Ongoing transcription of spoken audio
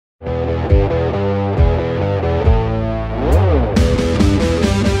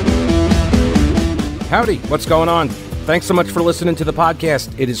Howdy, what's going on? Thanks so much for listening to the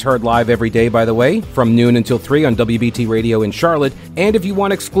podcast. It is heard live every day, by the way, from noon until 3 on WBT Radio in Charlotte. And if you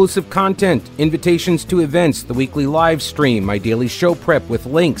want exclusive content, invitations to events, the weekly live stream, my daily show prep with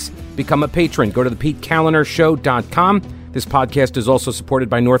links, become a patron. Go to thePeteCallenderShow.com. This podcast is also supported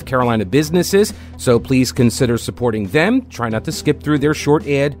by North Carolina businesses, so please consider supporting them. Try not to skip through their short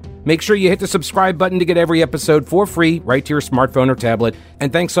ad. Make sure you hit the subscribe button to get every episode for free right to your smartphone or tablet.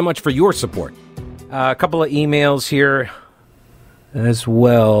 And thanks so much for your support. A couple of emails here as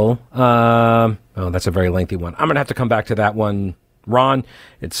well. Oh, that's a very lengthy one. I'm going to have to come back to that one, Ron.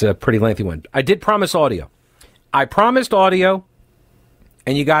 It's a pretty lengthy one. I did promise audio. I promised audio,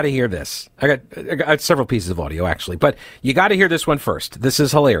 and you got to hear this. I got several pieces of audio, actually, but you got to hear this one first. This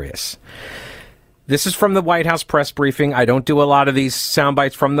is hilarious. This is from the White House press briefing. I don't do a lot of these sound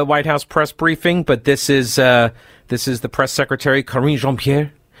bites from the White House press briefing, but this is the press secretary, Karine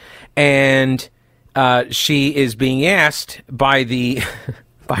Jean-Pierre, and she is being asked by the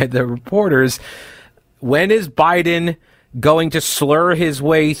by the reporters, when is Biden going to slur his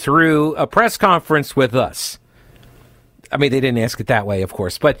way through a press conference with us? I mean, they didn't ask it that way, of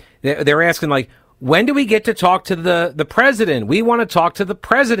course, but they're asking, like, when do we get to talk to the president? We want to talk to the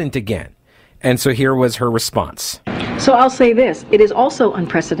president again. And so here was her response. So I'll say this. It is also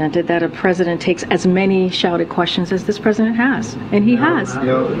unprecedented that a president takes as many shouted questions as this president has. And he has. I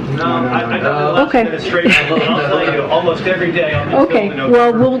know the okay. administration, I'll tell you, almost every day. Okay.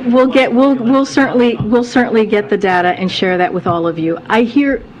 Well, we'll certainly get the data and share that with all of you. I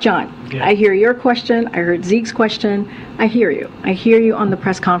hear, John, yeah. I hear your question. I heard Zeke's question. I hear you. I hear you on the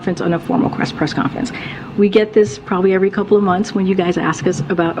press conference, on a formal press conference. We get this probably every couple of months when you guys ask us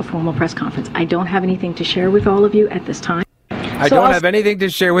about a formal press conference. I don't have anything to share with all of you at this time. I don't have anything to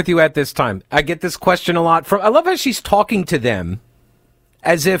share with you at this time. I get this question a lot. I love how she's talking to them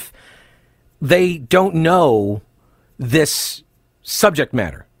as if they don't know this subject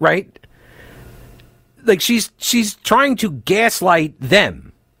matter, right? Like she's trying to gaslight them.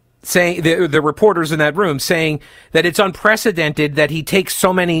 Saying the reporters in that room, saying that it's unprecedented that he takes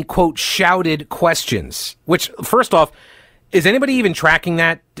so many, quote, shouted questions. Which, first off, is anybody even tracking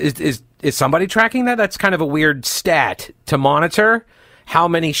that? Is somebody tracking that? That's kind of a weird stat to monitor. How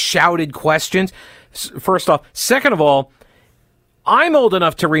many shouted questions? First off. Second of all, I'm old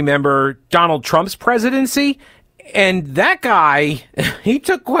enough to remember Donald Trump's presidency, and that guy, he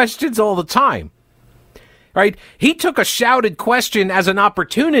took questions all the time. Right? He took a shouted question as an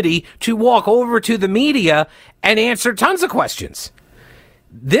opportunity to walk over to the media and answer tons of questions.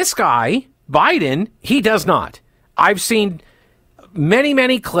 This guy, Biden, he does not. I've seen many,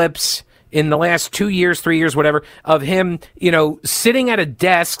 many clips in the last 2 years, 3 years, whatever, of him, sitting at a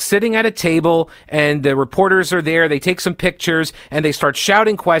desk, sitting at a table, and the reporters are there. They take some pictures and they start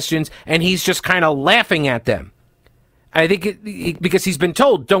shouting questions, and he's just kind of laughing at them. I think because he's been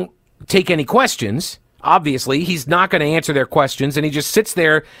told, don't take any questions. Obviously, he's not going to answer their questions, and he just sits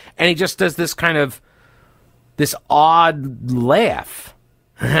there and he just does this odd laugh.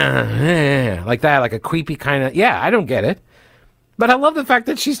 Like that, like a creepy kind of, I don't get it. But I love the fact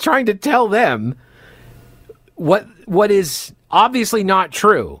that she's trying to tell them what is obviously not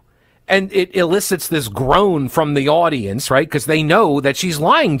true. And it elicits this groan from the audience, right? Because they know that she's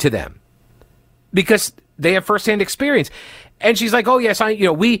lying to them. Because they have firsthand experience. And she's like, oh, yes,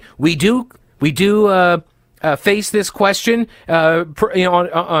 we do face this question,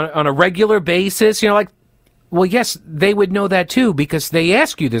 on a regular basis. Well, yes, they would know that too because they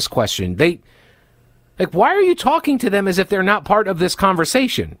ask you this question. Why are you talking to them as if they're not part of this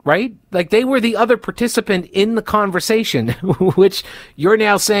conversation, right? Like they were the other participant in the conversation, which you're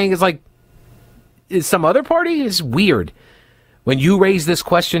now saying is some other party? Is weird. When you raise this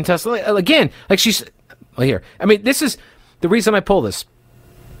question to us again, here. I mean, this is the reason I pull this.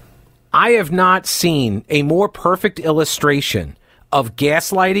 I have not seen a more perfect illustration of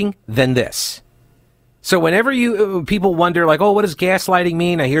gaslighting than this. So whenever people wonder, what does gaslighting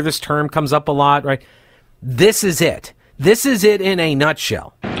mean? I hear this term comes up a lot, right? This is it. This is it in a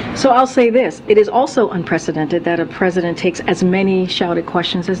nutshell. So I'll say this. It is also unprecedented that a president takes as many shouted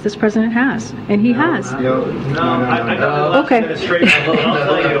questions as this president has. And he has. I know the administration, I'll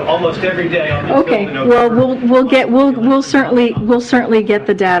tell you, almost every day. Okay. Well, we'll certainly get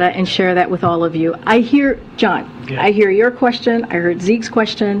the data and share that with all of you. I hear, John, I hear your question. I heard Zeke's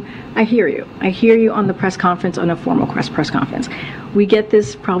question. I hear you. I hear you on the press conference, on a formal press conference. We get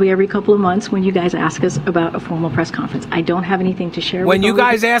this probably every couple of months when you guys ask us about a formal press conference. I don't have anything to share. When you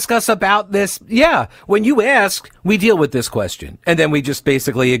guys ask us about this, when you ask, we deal with this question. And then we just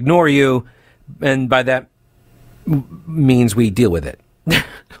basically ignore you. And by that means we deal with it.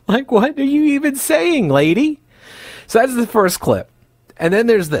 Like, what are you even saying, lady? So that's the first clip. And then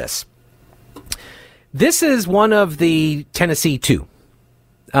there's this. This is one of the Tennessee 2.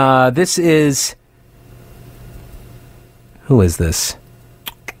 This is... Who is this?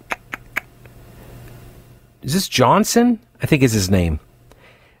 Is this Johnson? I think is his name.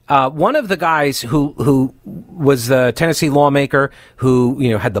 One of the guys who was the Tennessee lawmaker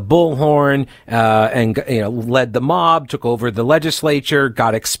who, had the bullhorn and, led the mob, took over the legislature,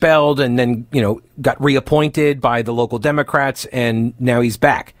 got expelled, and then, got reappointed by the local Democrats, and now he's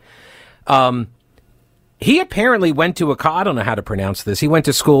back. He apparently went to I don't know how to pronounce this. He went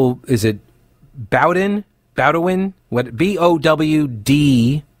to school, is it Bowdoin? What? Bowdwoin.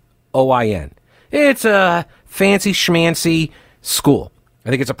 It's a fancy schmancy school. I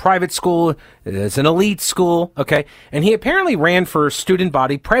think it's a private school. It's an elite school. Okay. And he apparently ran for student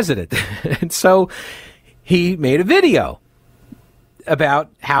body president. And so he made a video about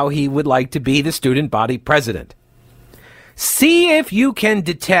how he would like to be the student body president. See if you can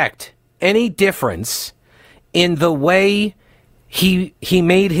detect any difference in the way he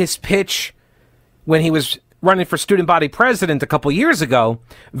made his pitch when he was running for student body president a couple years ago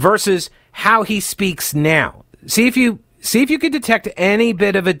versus how he speaks now. See if you can detect any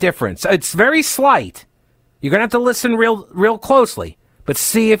bit of a difference. It's very slight. You're going to have to listen real closely, but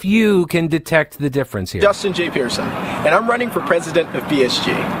see if you can detect the difference here. Justin J. Pearson, and I'm running for president of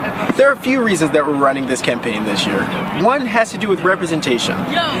BSG. There are a few reasons that we're running this campaign this year. One has to do with representation.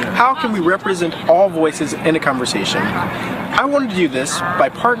 How can we represent all voices in a conversation? I wanted to do this by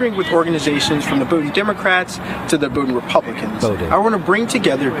partnering with organizations from the Bowdoin Democrats to the Bowdoin Republicans. I want to bring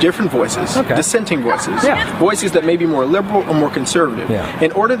together different voices, dissenting voices, voices that may be more liberal or more conservative,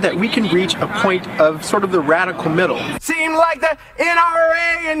 in order that we can reach a point of sort of the radical middle. Seemed like the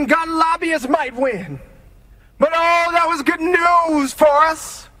NRA and gun lobbyists might win. But that was good news for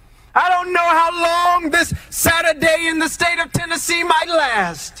us. I don't know how long this Saturday in the state of Tennessee might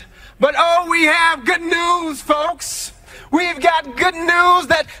last. But we have good news, folks. We've got good news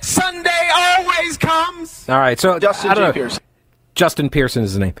that Sunday always comes. All right, so Justin J. Pearson. Justin Pearson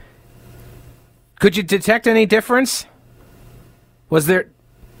is his name. Could you detect any difference? Was there?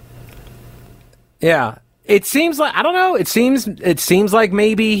 Yeah, it seems like I don't know. It seems like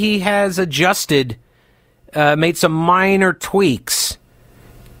maybe he has adjusted, made some minor tweaks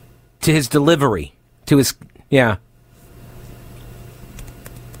to his delivery, to his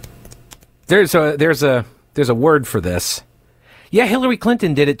There's a word for this. Yeah, Hillary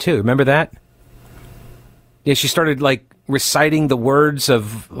Clinton did it too. Remember that? Yeah, she started like reciting the words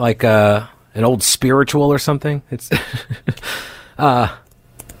of like an old spiritual or something. It's what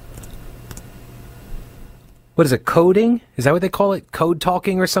is it? Coding? Is that what they call it? Code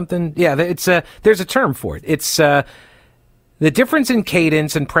talking or something? Yeah, it's there's a term for it. It's the difference in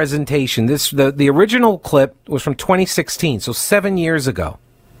cadence and presentation. The original clip was from 2016, so 7 years ago.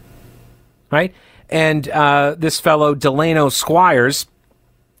 Right? And this fellow, Delano Squires,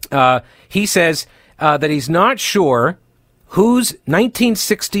 he says that he's not sure whose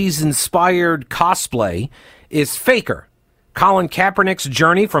 1960s-inspired cosplay is faker. Colin Kaepernick's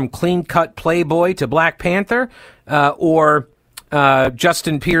journey from clean-cut Playboy to Black Panther, or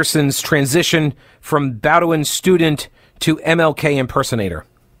Justin Pearson's transition from Bowdoin student to MLK impersonator.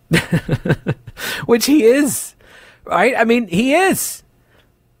 Which he is, right? I mean, he is.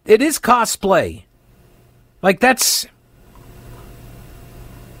 It is cosplay. Like, that's...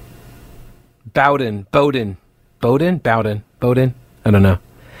 Bowdoin. I don't know.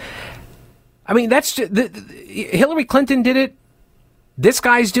 I mean, that's just, Hillary Clinton did it. This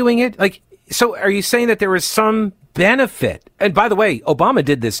guy's doing it. Like, so are you saying that there is some benefit? And by the way, Obama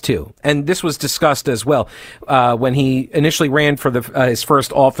did this too. And this was discussed as well. When he initially ran for his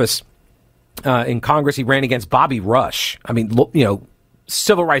first office in Congress, he ran against Bobby Rush. I mean,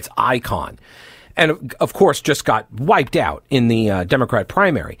 civil rights icon. And, of course, just got wiped out in the Democrat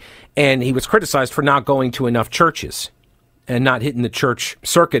primary. And he was criticized for not going to enough churches and not hitting the church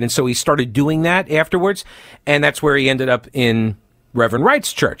circuit. And so he started doing that afterwards. And that's where he ended up in Reverend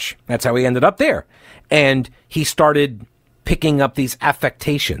Wright's church. That's how he ended up there. And he started picking up these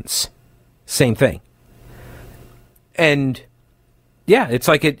affectations. Same thing. And, yeah, it's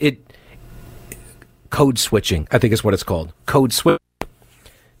like it code switching, I think is what it's called. Code switch.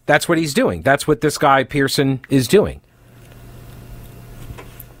 That's what he's doing. That's what this guy Pearson is doing.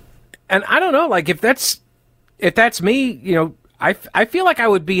 And I don't know, like if that's me, I feel like I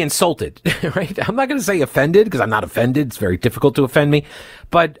would be insulted, right? I'm not going to say offended because I'm not offended. It's very difficult to offend me,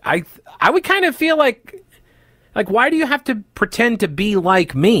 but I would kind of feel like why do you have to pretend to be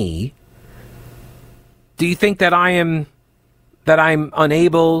like me? Do you think that I am that I'm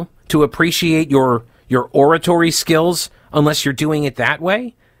unable to appreciate your oratory skills unless you're doing it that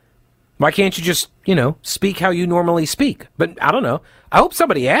way? Why can't you just, speak how you normally speak? But I don't know. I hope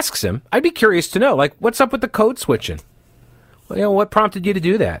somebody asks him. I'd be curious to know, what's up with the code switching? Well, what prompted you to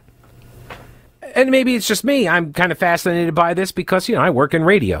do that? And maybe it's just me. I'm kind of fascinated by this because, I work in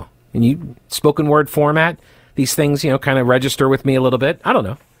radio. And spoken word format, these things, kind of register with me a little bit. I don't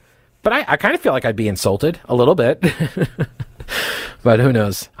know. But I kind of feel like I'd be insulted a little bit. But who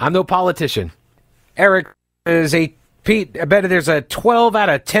knows? I'm no politician. Eric Pete, I bet there's a 12 out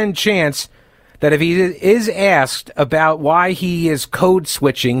of 10 chance that if he is asked about why he is code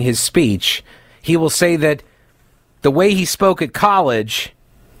switching his speech, he will say that the way he spoke at college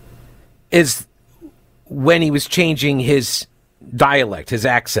is when he was changing his dialect, his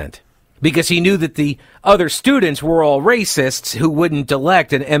accent, because he knew that the other students were all racists who wouldn't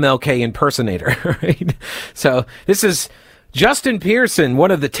elect an MLK impersonator, right? So this is Justin Pearson,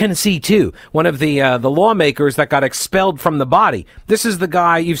 one of the Tennessee 2, one of the lawmakers that got expelled from the body. This is the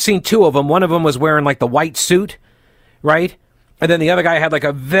guy, you've seen two of them. One of them was wearing the white suit, right? And then the other guy had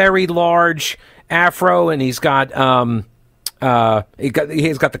a very large afro, and he's got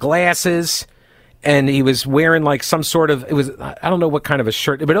he's got the glasses, and he was wearing some sort of, I don't know what kind of a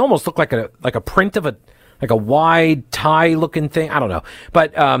shirt, but it almost looked like a print of a wide tie looking thing. I don't know.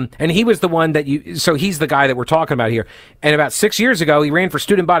 But, and he was the one so he's the guy that we're talking about here. And about 6 years ago, he ran for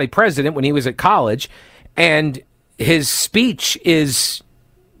student body president when he was at college. And his speech is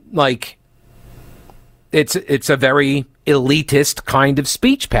it's a very elitist kind of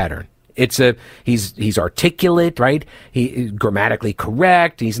speech pattern. He's articulate, right? He's grammatically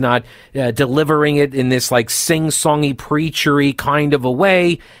correct. He's not delivering it in this sing-songy, preachery kind of a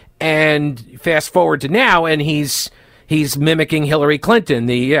way. And fast forward to now, and he's mimicking Hillary Clinton,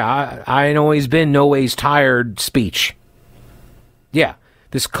 I ain't always been no ways tired speech. Yeah,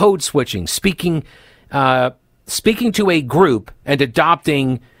 this code switching, speaking to a group and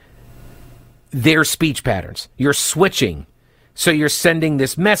adopting their speech patterns. You're switching. So you're sending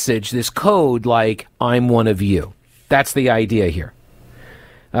this message, this code, I'm one of you. That's the idea here.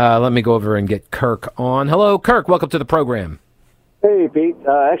 Let me go over and get Kirk on. Hello, Kirk. Welcome to the program. Hey, Pete.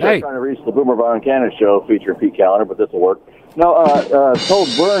 Actually, I'm trying to reach the Boomer Von Cannon show featuring Pete Callender, but this will work. No, told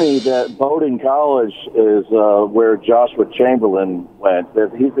Bernie that Bowdoin College is where Joshua Chamberlain went.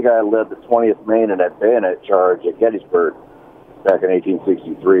 He's the guy who led the 20th Maine in that bayonet charge at Gettysburg back in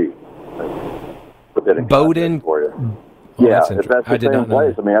 1863. Put that in Bowdoin for you. Oh, yeah, if that's the same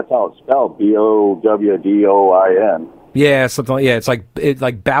place. I mean, that's how it's spelled, Bowdoin. Yeah, something like, it's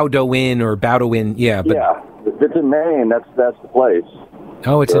like Bowdoin or Bowdoin, yeah. But, yeah, if it's in Maine, that's the place.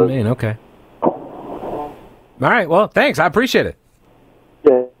 Oh, it's in Maine, okay. All right, well, thanks, I appreciate it.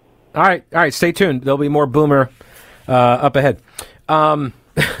 Yeah. All right, stay tuned. There'll be more Boomer up ahead.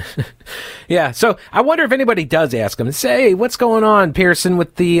 Yeah, so I wonder if anybody does ask him, say, hey, what's going on, Pearson,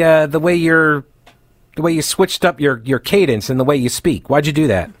 with the way you switched up your cadence and the way you speak? Why'd you do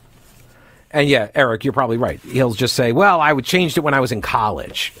that? And yeah, Eric, you're probably right. He'll just say, well, I changed it when I was in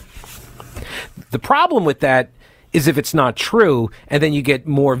college. The problem with that is if it's not true, and then you get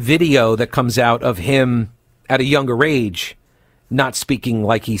more video that comes out of him at a younger age not speaking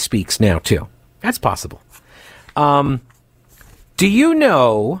like he speaks now, too. That's possible. Do you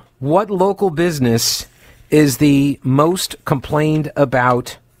know what local business is the most complained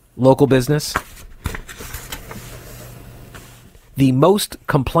about local business? The most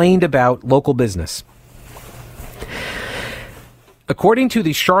complained about local business. According to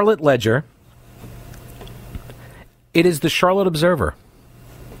the Charlotte Ledger, it is the Charlotte Observer.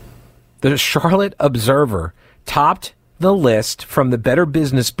 The Charlotte Observer topped the list from the Better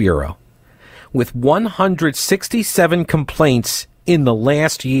Business Bureau with 167 complaints in the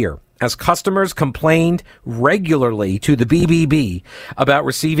last year, as customers complained regularly to the BBB about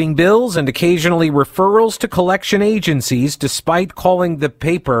receiving bills and occasionally referrals to collection agencies, despite calling the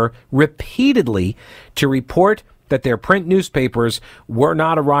paper repeatedly to report that their print newspapers were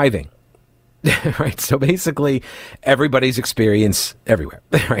not arriving. Right, so basically everybody's experience everywhere.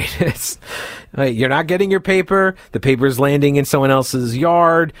 Right, you're not getting your paper. The paper's landing in someone else's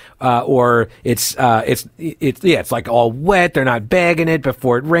yard, or it's like all wet. They're not bagging it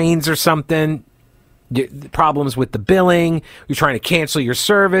before it rains or something. Problems with the billing. You're trying to cancel your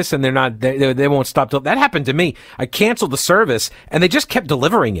service, and they won't stop. That happened to me. I canceled the service, and they just kept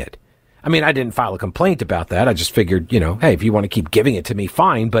delivering it. I mean, I didn't file a complaint about that. I just figured, hey, if you want to keep giving it to me,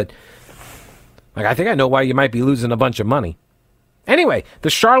 fine, but. I think I know why you might be losing a bunch of money. Anyway, the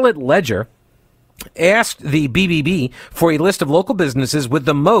Charlotte Ledger asked the BBB for a list of local businesses with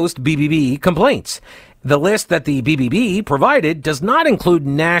the most BBB complaints. The list that the BBB provided does not include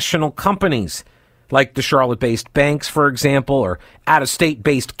national companies like the Charlotte-based banks, for example, or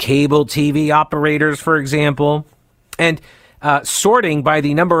out-of-state-based cable TV operators, for example. And sorting by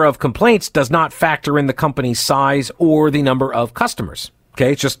the number of complaints does not factor in the company's size or the number of customers.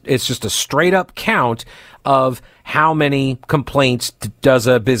 Okay, it's just a straight-up count of how many complaints does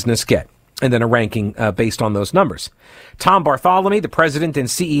a business get, and then a ranking based on those numbers. Tom Bartholomew, the president and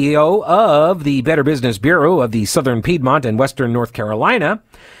CEO of the Better Business Bureau of the Southern Piedmont and Western North Carolina,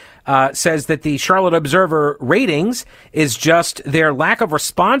 says that the Charlotte Observer ratings is just their lack of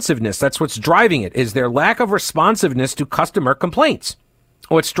responsiveness. That's what's driving it, is their lack of responsiveness to customer complaints.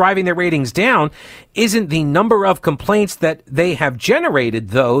 What's driving their ratings down isn't the number of complaints that they have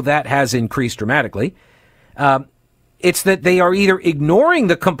generated, though that has increased dramatically. It's that they are either ignoring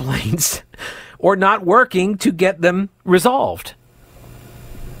the complaints or not working to get them resolved.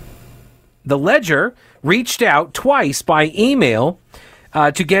 The Ledger reached out twice by email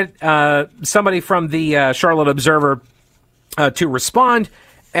to get somebody from the Charlotte Observer to respond,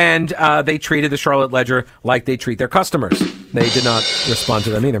 and they treated the Charlotte Ledger like they treat their customers. They did not respond to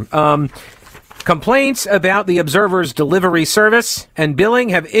them either. Complaints about the Observer's delivery service and billing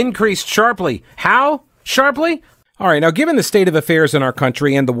have increased sharply. How sharply? All right, now, given the state of affairs in our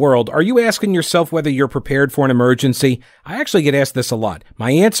country and the world, are you asking yourself whether you're prepared for an emergency? I actually get asked this a lot. My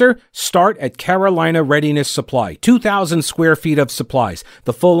answer? Start at Carolina Readiness Supply. 2,000 square feet of supplies.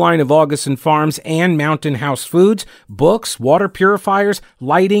 The full line of Augustin Farms and Mountain House foods, books, water purifiers,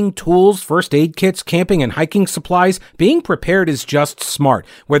 lighting, tools, first aid kits, camping and hiking supplies. Being prepared is just smart.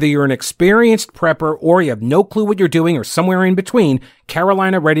 Whether you're an experienced prepper or you have no clue what you're doing or somewhere in between,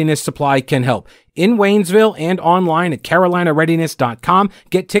 Carolina Readiness Supply can help. In Waynesville and online at carolinareadiness.com.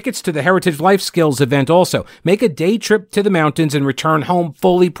 Get tickets to the Heritage Life Skills event also. Make a day trip to the mountains and return home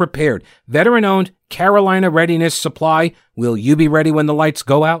fully prepared. Veteran-owned Carolina Readiness Supply. Will you be ready when the lights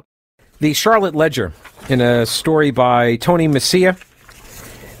go out? The Charlotte Ledger, in a story by Tony Messia,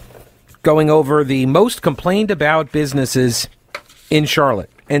 going over the most complained about businesses in Charlotte.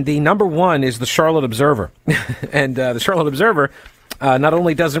 And the number one is the Charlotte Observer. And the Charlotte Observer not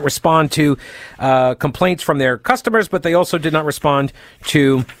only doesn't respond to complaints from their customers, but they also did not respond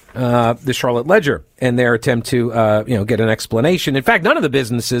to the Charlotte Ledger in their attempt to get an explanation. In fact, none of the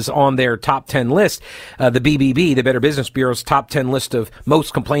businesses on their top 10 list, the BBB, the Better Business Bureau's top 10 list of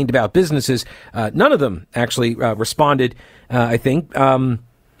most complained about businesses, none of them actually responded, I think.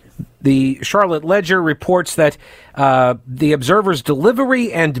 The Charlotte Ledger reports that the Observer's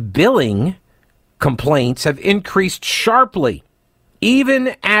delivery and billing complaints have increased sharply,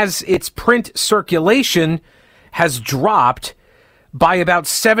 even as its print circulation has dropped by about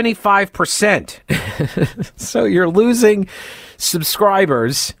 75%. So you're losing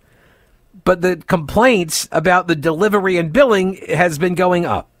subscribers, but the complaints about the delivery and billing has been going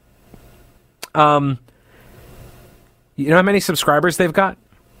up. You know how many subscribers they've got?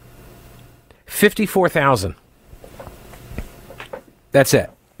 54,000. That's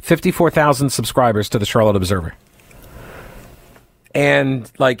it. 54,000 subscribers to the Charlotte Observer. And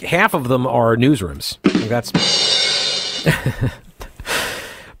like half of them are newsrooms. That's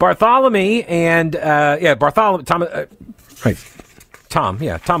Bartholomew and Bartholomew,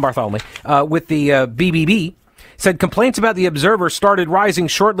 Tom Bartholomew with the BBB said complaints about the Observer started rising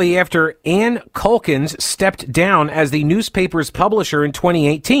shortly after Ann Culkins stepped down as the newspaper's publisher in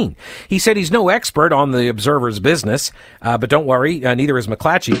 2018. He said he's no expert on the Observer's business, but don't worry, neither is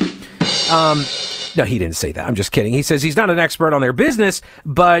McClatchy. No, he didn't say that. I'm just kidding. He says he's not an expert on their business,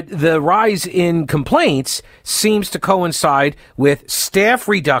 but the rise in complaints seems to coincide with staff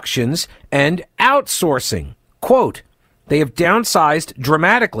reductions and outsourcing. Quote, they have downsized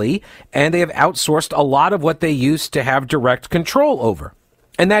dramatically, and they have outsourced a lot of what they used to have direct control over.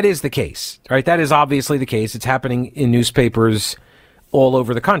 And that is the case, right? That is obviously the case. It's happening in newspapers all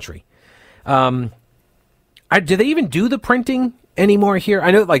over the country. Do they even do the printing anymore here?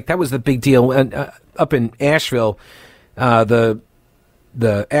 I know, like, that was the big deal up in Asheville. The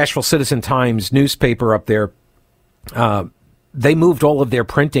Asheville Citizen-Times newspaper up there, they moved all of their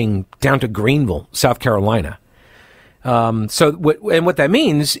printing down to Greenville, South Carolina. What that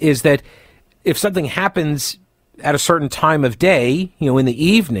means is that if something happens at a certain time of day, in the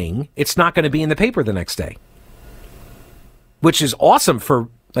evening, it's not going to be in the paper the next day, which is awesome for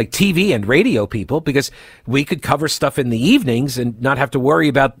like TV and radio people, because we could cover stuff in the evenings and not have to worry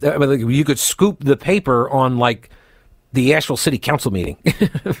about, you could scoop the paper on like the Asheville City Council meeting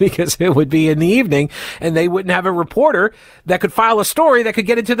because it would be in the evening and they wouldn't have a reporter that could file a story that could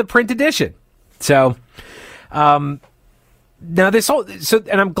get into the print edition. So, now this whole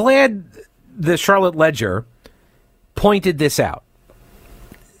and I'm glad the Charlotte Ledger pointed this out,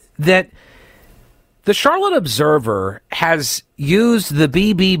 that the Charlotte Observer has used the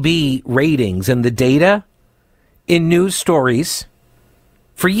BBB ratings and the data in news stories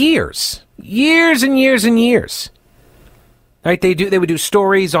for years and years. Right? They would do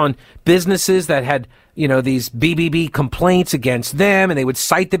stories on businesses that had, these BBB complaints against them, and they would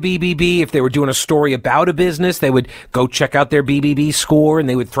cite the BBB. If they were doing a story about a business, they would go check out their BBB score, and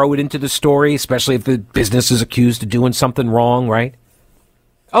they would throw it into the story, especially if the business is accused of doing something wrong, right?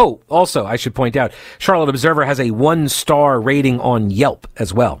 Oh, also, I should point out, Charlotte Observer has a 1-star rating on Yelp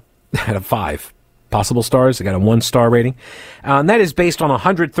as well, out of 5 possible stars. They got a 1-star rating. And that is based on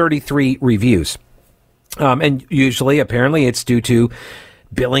 133 reviews. And usually, apparently, it's due to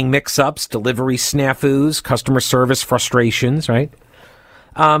billing mix-ups, delivery snafus, customer service frustrations, right?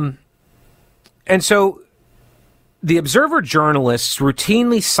 And so the Observer journalists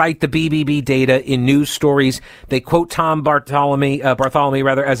routinely cite the BBB data in news stories. They quote Tom Bartholomew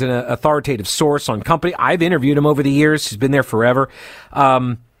as an authoritative source on company. I've interviewed him over the years. He's been there forever.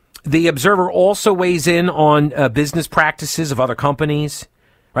 The Observer also weighs in on business practices of other companies,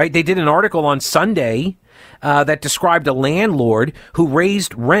 right? They did an article on Sunday that described a landlord who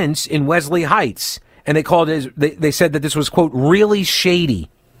raised rents in Wesley Heights, and they called it. They said that this was, quote, really shady.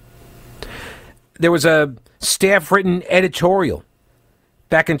 There was a staff-written editorial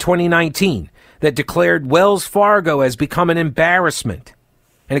back in 2019 that declared Wells Fargo as become an embarrassment,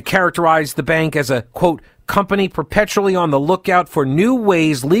 and it characterized the bank as a, quote, company perpetually on the lookout for new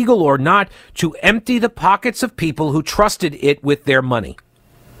ways, legal or not, to empty the pockets of people who trusted it with their money.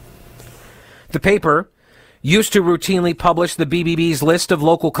 The paper used to routinely publish the BBB's list of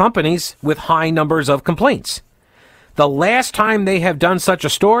local companies with high numbers of complaints. The last time they have done such a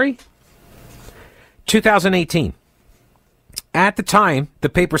story, 2018. At the time, the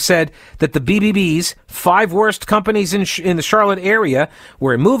paper said that the BBB's 5 worst companies in the Charlotte area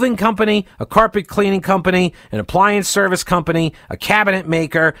were a moving company, a carpet cleaning company, an appliance service company, a cabinet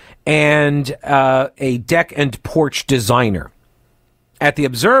maker, and a deck and porch designer. At the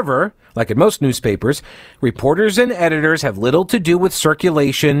Observer, like at most newspapers, reporters and editors have little to do with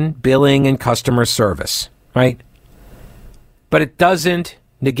circulation, billing, and customer service, right? But it doesn't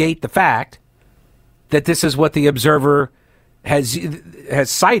negate the fact that this is what the Observer has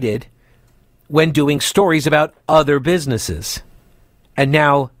cited when doing stories about other businesses. And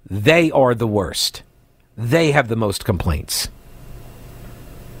now they are the worst. They have the most complaints.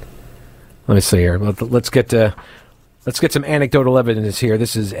 Let me see here. Let's get some anecdotal evidence here.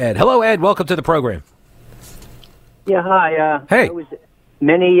 This is Ed. Hello, Ed. Welcome to the program. Yeah, hi. Hey. I was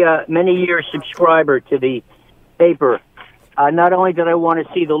many years subscriber to the paper. Not only did I want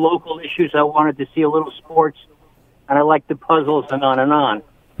to see the local issues, I wanted to see a little sports, and I liked the puzzles and on and on.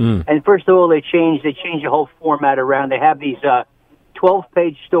 And first of all, they changed the whole format around. They have these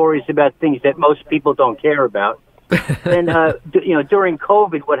 12-page stories about things that most people don't care about. And during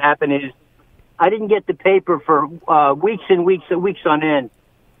COVID, what happened is I didn't get the paper for weeks and weeks and weeks on end.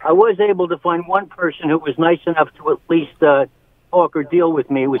 I was able to find one person who was nice enough to at least talk or deal with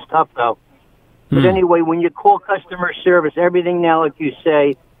me. It was tough, though. But anyway, when you call customer service, everything now, like you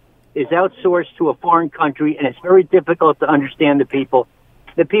say, is outsourced to a foreign country, and it's very difficult to understand the people.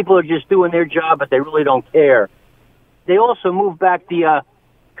 The people are just doing their job, but they really don't care. They also moved back the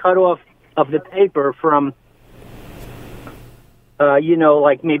cutoff of the paper from,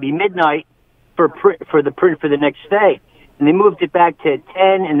 like maybe midnight for the print for the next day. And they moved it back to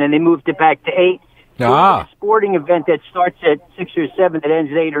 10, and then they moved it back to 8. A sporting event that starts at 6 or 7 that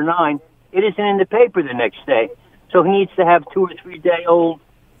ends at 8 or 9, it isn't in the paper the next day. So he needs to have 2 or 3 day old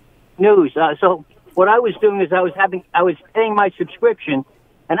news. So what I was doing is I was paying my subscription,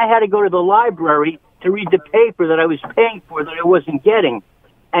 and I had to go to the library to read the paper that I was paying for that I wasn't getting.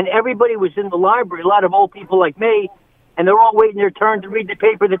 And everybody was in the library, a lot of old people like me, and they're all waiting their turn to read the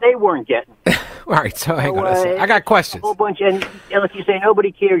paper that they weren't getting. All right, so hang on a second. I got questions. A whole bunch, and like you say,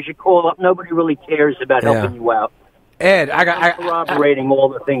 nobody cares. You call up, nobody really cares about helping you out. Ed, I'm corroborating all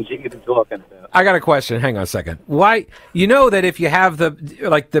the things that you've been talking about. I got a question. Hang on a second. Why? You know that if you have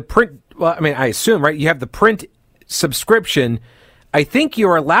the print, well, I mean, I assume, right? You have the print subscription. I think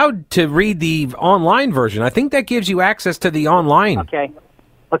you're allowed to read the online version. I think that gives you access to the online. Okay.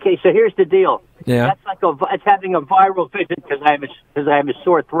 So here's the deal. Yeah. That's like it's having a viral visit because I have a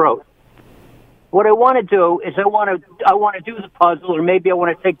sore throat. What I want to do is I want to do the puzzle, or maybe I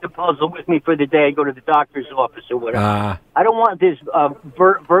want to take the puzzle with me for the day. I go to the doctor's office or whatever. I don't want this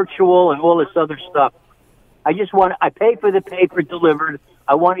virtual and all this other stuff. I pay for the paper delivered.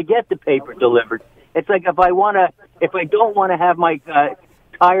 I want to get the paper delivered. It's like if I don't want to have my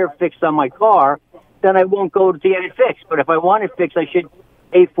tire fixed on my car, then I won't go to get it fixed. But if I want it fixed, I should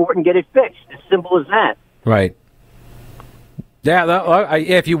pay for it and get it fixed. As simple as that. Right. Yeah,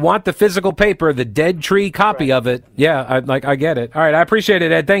 if you want the physical paper, the dead tree copy of it, yeah, I get it. All right, I appreciate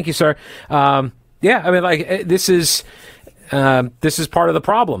it, Ed. Thank you, sir. Yeah, I mean, this is part of the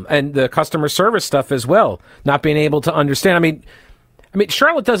problem, and the customer service stuff as well. Not being able to understand. I mean,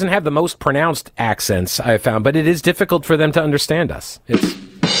 Charlotte doesn't have the most pronounced accents I have found, but it is difficult for them to understand us.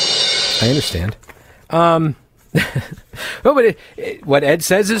 I understand. Well, but what Ed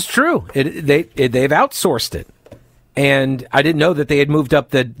says is true. They've outsourced it. And I didn't know that they had moved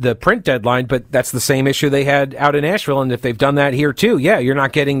up the print deadline, but that's the same issue they had out in Asheville. And if they've done that here too, yeah, you're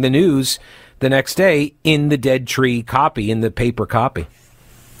not getting the news the next day in the dead tree copy, in the paper copy.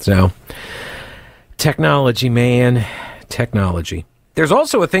 So, technology, man, technology. There's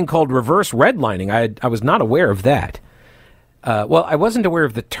also a thing called reverse redlining. I was not aware of that. Well, I wasn't aware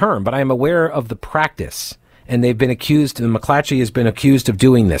of the term, but I am aware of the practice. And they've been accused, and McClatchy has been accused of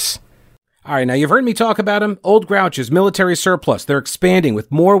doing this. All right, now you've heard me talk about them. Old Grouch's military surplus. They're expanding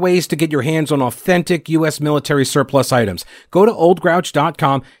with more ways to get your hands on authentic U.S. military surplus items. Go to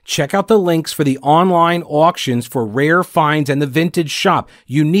oldgrouch.com. Check out the links for the online auctions for rare finds and the vintage shop.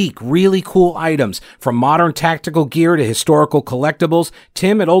 Unique, really cool items. From modern tactical gear to historical collectibles,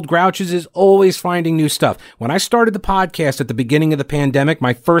 Tim at Old Grouch's is always finding new stuff. When I started the podcast at the beginning of the pandemic,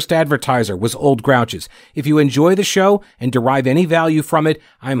 my first advertiser was Old Grouch's. If you enjoy the show and derive any value from it,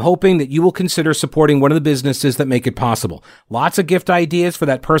 I'm hoping that you will consider supporting one of the businesses that make it possible. Lots of gift ideas for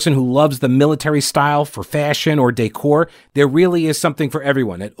that person who loves the military style for fashion or decor. There really is something for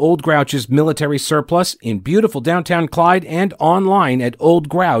everyone at Old Grouch's Military Surplus in beautiful downtown Clyde and online at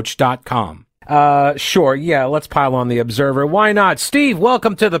oldgrouch.com. Sure, yeah, let's pile on the Observer. Why not? Steve,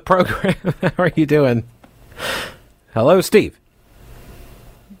 welcome to the program. How are you doing? Hello, Steve.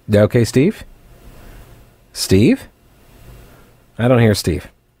 Okay, Steve? Steve? I don't hear Steve.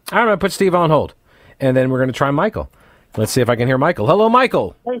 I'm going to put Steve on hold, and then we're going to try Michael. Let's see if I can hear Michael. Hello,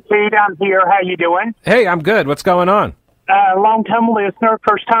 Michael. Hey, Pete, I'm here. How you doing? Hey, I'm good. What's going on? Long-time listener,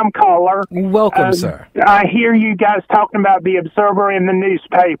 first-time caller. Welcome, sir. I hear you guys talking about the Observer in the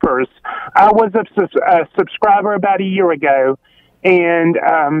newspapers. I was a subscriber about a year ago, and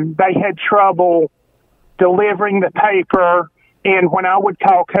they had trouble delivering the paper. And when I would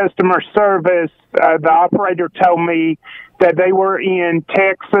call customer service, the operator told me that they were in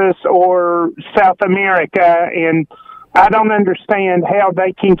Texas or South America, and I don't understand how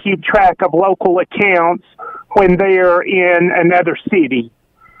they can keep track of local accounts when they're in another city.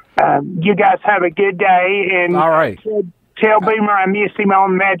 You guys have a good day, and all right. Tell Beamer I miss him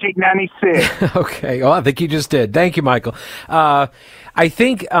on Magic 96. Okay, well, I think you just did. Thank you, Michael. I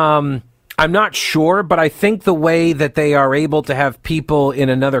think... I'm not sure, but I think the way that they are able to have people in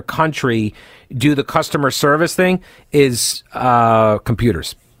another country do the customer service thing is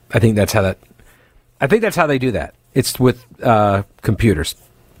computers. I think that's how they do that. It's with computers.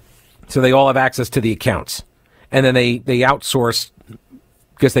 So they all have access to the accounts. And then they outsource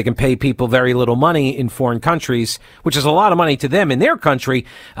because they can pay people very little money in foreign countries, which is a lot of money to them in their country,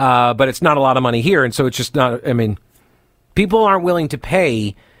 but it's not a lot of money here. And so it's just not, I mean, people aren't willing to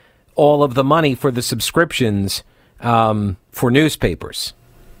pay all of the money for the subscriptions for newspapers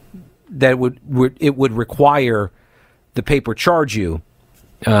that would require the paper charge you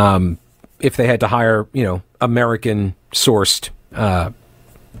if they had to hire, American sourced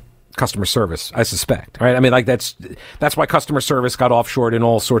customer service, I suspect. Right? I mean, like that's why customer service got offshored in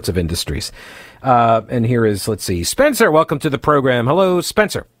all sorts of industries. And here is, let's see, Spencer. Welcome to the program. Hello,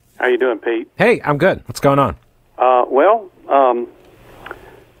 Spencer. How you doing, Pete? Hey, I'm good. What's going on?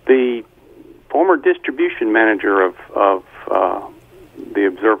 The former distribution manager of the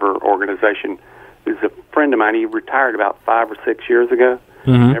Observer organization is a friend of mine. He retired about 5 or 6 years ago.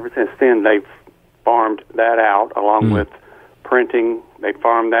 Mm-hmm. Ever since then, they've farmed that out along with printing. They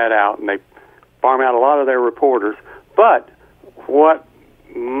farmed that out, and they farm out a lot of their reporters. But what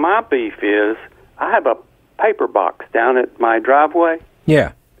my beef is, I have a paper box down at my driveway.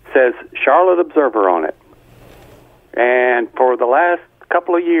 Yeah. It says Charlotte Observer on it. And for the last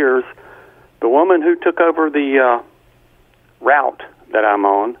couple of years, the woman who took over the route that I'm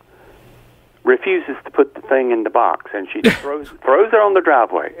on refuses to put the thing in the box, and she throws it on the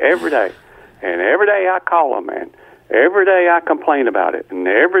driveway every day. And every day I call them, and every day I complain about it. And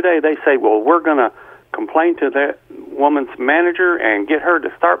every day they say, well, we're going to complain to that woman's manager and get her to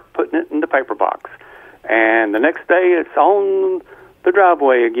start putting it in the paper box. And the next day it's on the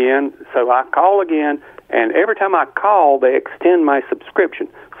driveway again, so I call again, And every time I call, they extend my subscription.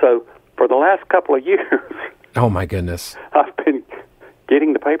 So for the last couple of years, oh my goodness, I've been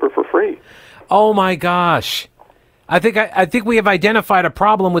getting the paper for free. Oh my gosh, I think we have identified a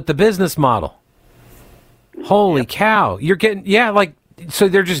problem with the business model. Holy cow! You're getting so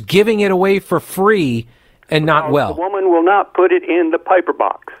they're just giving it away for free and not well. The woman will not put it in the paper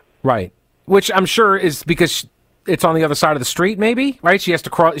box. Right, which I'm sure is because it's on the other side of the street. Maybe right. She has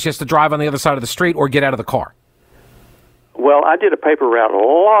to drive on the other side of the street or get out of the car. Well, I did a paper route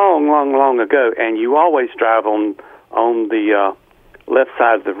long ago, and you always drive on the left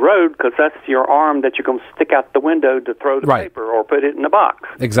side of the road because that's your arm that you're going to stick out the window to throw the paper or put it in the box.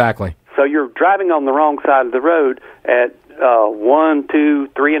 Exactly. So you're driving on the wrong side of the road at 1, 2,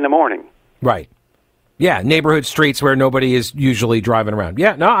 3 in the morning. Right. Yeah, neighborhood streets where nobody is usually driving around.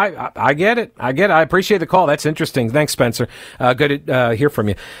 Yeah, no, I get it. I get it. I appreciate the call. That's interesting. Thanks, Spencer. Good to hear from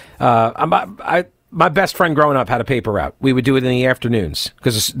you. My best friend growing up had a paper route. We would do it in the afternoons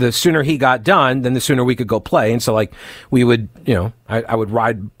because the sooner he got done, then the sooner we could go play. And so, we would, I would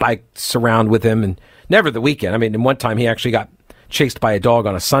ride bikes around with him, and never the weekend. I mean, and one time he actually got chased by a dog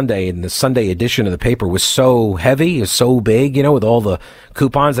on a Sunday, and the Sunday edition of the paper was so heavy, it was so big, with all the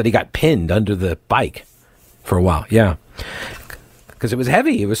coupons that he got pinned under the bike for a while. Yeah. Because it was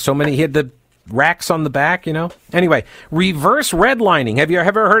heavy. It was so many. He had the racks on the back, Anyway, reverse redlining. Have you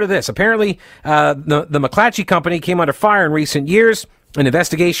ever heard of this? Apparently, the McClatchy Company came under fire in recent years. An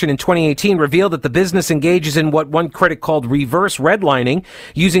investigation in 2018 revealed that the business engages in what one critic called reverse redlining,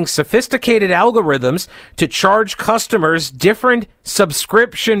 using sophisticated algorithms to charge customers different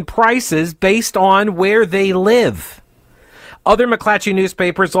subscription prices based on where they live. Other McClatchy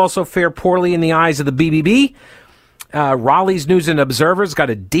newspapers also fare poorly in the eyes of the BBB. Raleigh's News and Observer's got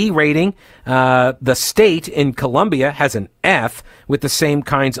a D rating. The State in Columbia has an F with the same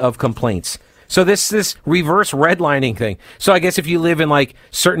kinds of complaints. So this reverse redlining thing. So I guess if you live in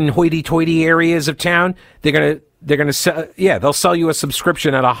certain hoity-toity areas of town, they're gonna sell, they'll sell you a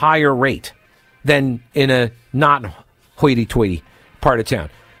subscription at a higher rate than in a not hoity-toity part of town.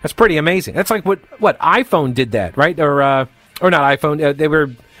 That's pretty amazing. That's like what iPhone did that, right? Or not iPhone. They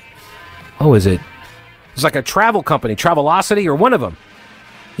were. Oh, is it? It's like a travel company, Travelocity, or one of them.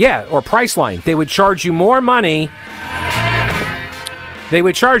 Yeah, or Priceline. They would charge you more money. They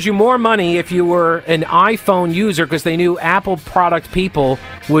would charge you more money if you were an iPhone user because they knew Apple product people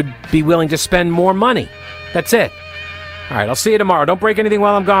would be willing to spend more money. That's it. All right, I'll see you tomorrow. Don't break anything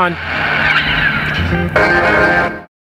while I'm gone.